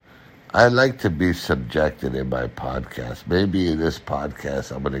I like to be subjective in my podcast. Maybe in this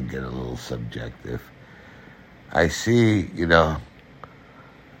podcast, I'm going to get a little subjective. I see,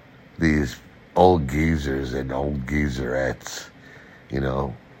 these old geezers and old geezerettes,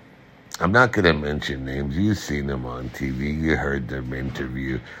 I'm not going to mention names. You've seen them on TV. You heard them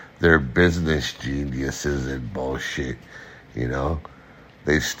interview. They're business geniuses and bullshit,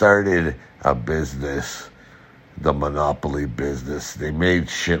 They started a business, the monopoly business. They made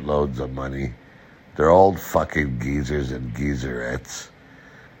shitloads of money. They're old fucking geezers and geezerettes.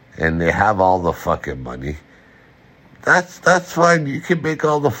 And they have all the fucking money. That's fine. You can make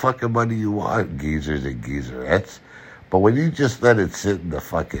all the fucking money you want, geezers and geezerettes. But when you just let it sit in the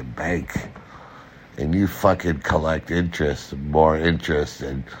fucking bank and you fucking collect interest, more interest,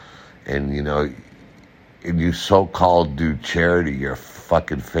 and you so-called do charity, your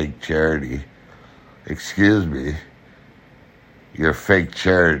fucking fake charity, excuse me, your fake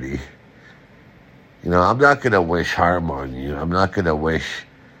charity, I'm not going to wish harm on you. I'm not going to wish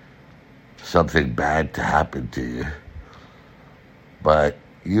something bad to happen to you. But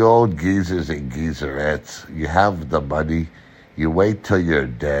you old geezers and geezerettes, you have the money. You wait till you're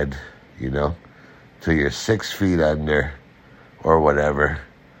dead, till you're 6 feet under or whatever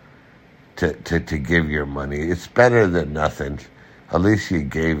to give your money. It's better than nothing. At least you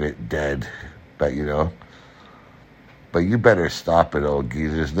gave it dead. But, but you better stop it, old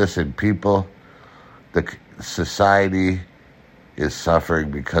geezers. Listen, people, the society is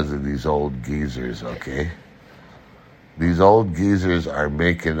suffering because of these old geezers, okay? These old geezers are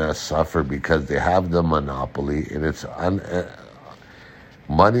making us suffer because they have the monopoly, and it's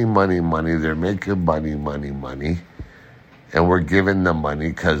money, money, money. They're making money, money, money, and we're giving them money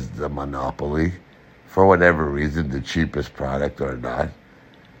because the monopoly, for whatever reason, the cheapest product or not.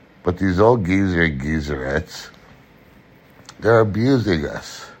 But these old geezer and geezerettes, they're abusing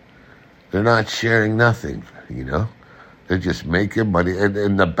us. They're not sharing nothing, They're just making money.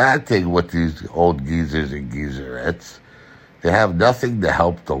 And the bad thing with these old geezers and geezerettes, they have nothing to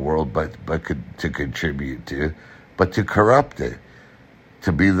help the world but to contribute to, but to corrupt it,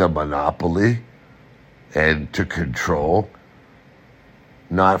 to be the monopoly and to control,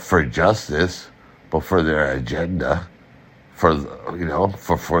 not for justice, but for their agenda, for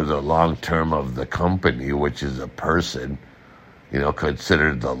the long term of the company, which is a person,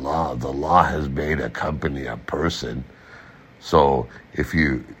 considered the law. The law has made a company a person. So if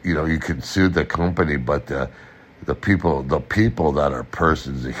you can sue the company, but the people that are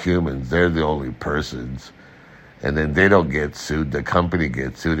persons, the humans, they're the only persons. And then they don't get sued, the company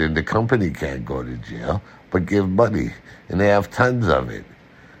gets sued, and the company can't go to jail, but give money. And they have tons of it.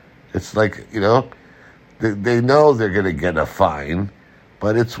 It's like, they know they're going to get a fine,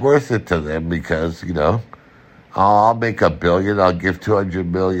 but it's worth it to them because, I'll make $1 billion, I'll give $200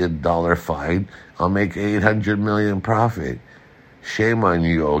 million fine, I'll make $800 million profit. Shame on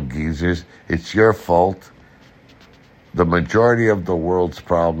you, old geezers. It's your fault. The majority of the world's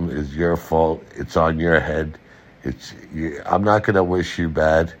problem is your fault. It's on your head. I'm not going to wish you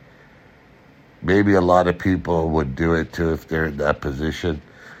bad. Maybe a lot of people would do it too if they're in that position.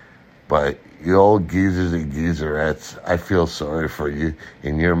 But you old geezers and geezerettes, I feel sorry for you.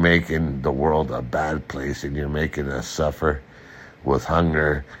 And you're making the world a bad place. And you're making us suffer with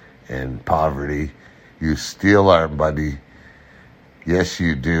hunger and poverty. You steal our money. Yes,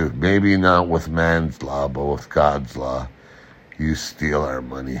 you do. Maybe not with man's law, but with God's law. You steal our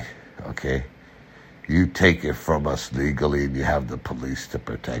money, okay? You take it from us legally, and you have the police to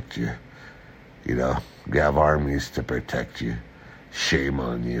protect you. You have armies to protect you. Shame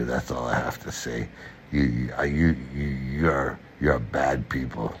on you. That's all I have to say. You're bad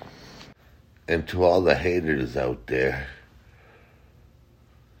people. And to all the haters out there,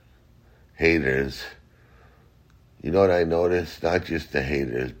 you know what I noticed? Not just the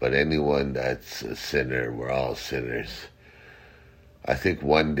haters, but anyone that's a sinner. We're all sinners. I think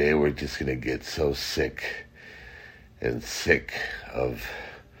one day we're just going to get so sick of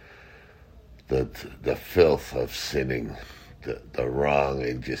the filth of sinning, the wrong,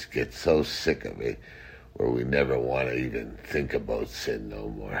 and just get so sick of it where we never want to even think about sin no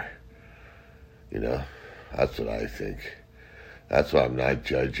more. That's what I think. That's why I'm not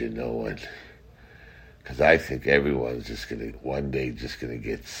judging no one. Because I think everyone's just going to, one day, just going to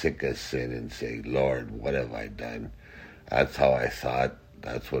get sick of sin and say, Lord, what have I done? That's how I thought.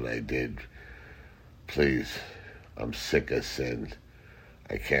 That's what I did. Please, I'm sick of sin.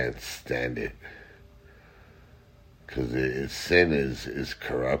 I can't stand it. Because sin is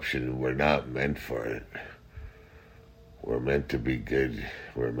corruption. We're not meant for it. We're meant to be good.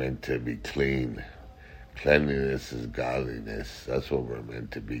 We're meant to be clean. Cleanliness is godliness. That's what we're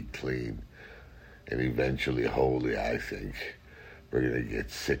meant to be, clean and eventually holy, I think. We're going to get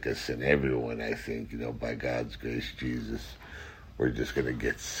sick of sin. Everyone, I think, by God's grace, Jesus, we're just going to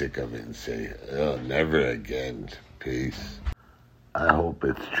get sick of it and say, oh, never again. Peace. I hope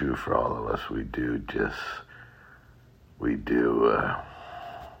it's true for all of us. We do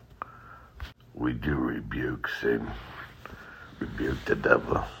rebuke sin, rebuke the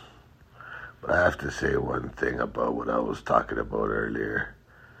devil. But I have to say one thing about what I was talking about earlier.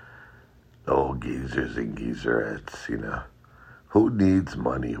 The old geezers and geezerettes, Who needs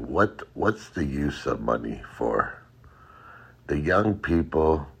money? What's the use of money for? The young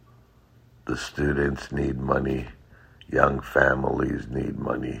people, the students need money. Young families need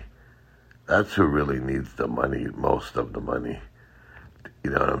money. That's who really needs the money, most of the money. You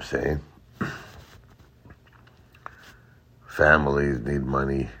know what I'm saying? Families need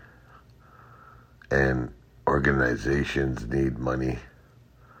money. And organizations need money.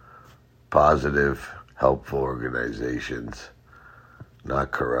 Positive, helpful organizations,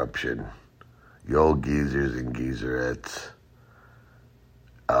 not corruption. You old geezers and geezerettes.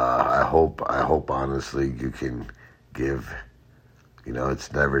 I hope honestly you can give.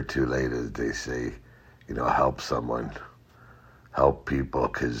 It's never too late, as they say. Help someone, help people,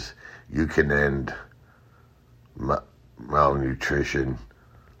 because you can end malnutrition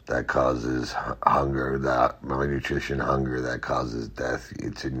that causes hunger, that causes death.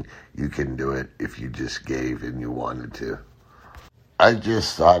 You can do it if you just gave and you wanted to. I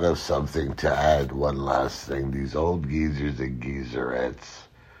just thought of something to add, one last thing. These old geezers and geezerettes,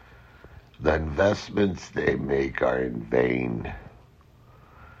 the investments they make are in vain.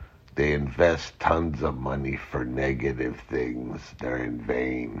 They invest tons of money for negative things. They're in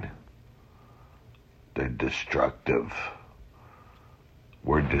vain. They're destructive.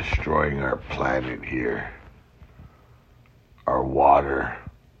 We're destroying our planet here. Our water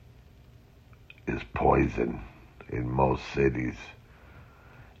is poison in most cities.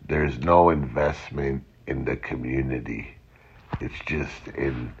 There's no investment in the community. It's just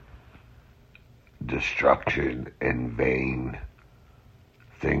in destruction and vain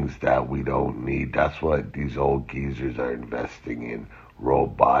things that we don't need. That's what these old geezers are investing in.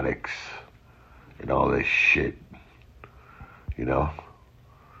 Robotics and all this shit.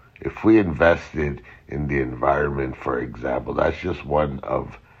 If we invested in the environment, for example, that's just one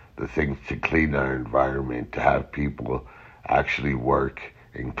of the things to clean our environment, to have people actually work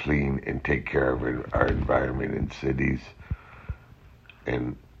and clean and take care of our environment in cities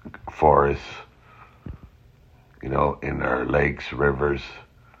and forests, in our lakes, rivers,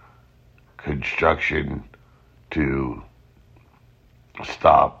 construction to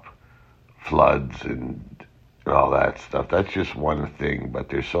stop floods and all that stuff. That's just one thing, but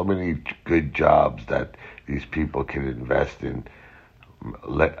there's so many good jobs that these people can invest in,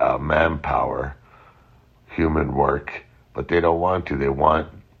 manpower, human work, but they don't want to. They want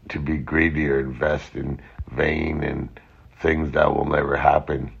to be greedy or invest in vain and things that will never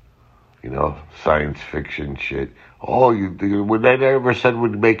happen. Science fiction shit. Oh, when they never said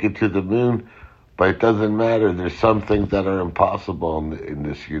we'd make it to the moon, but it doesn't matter. There's some things that are impossible in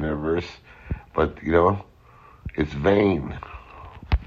this universe, but it's vain.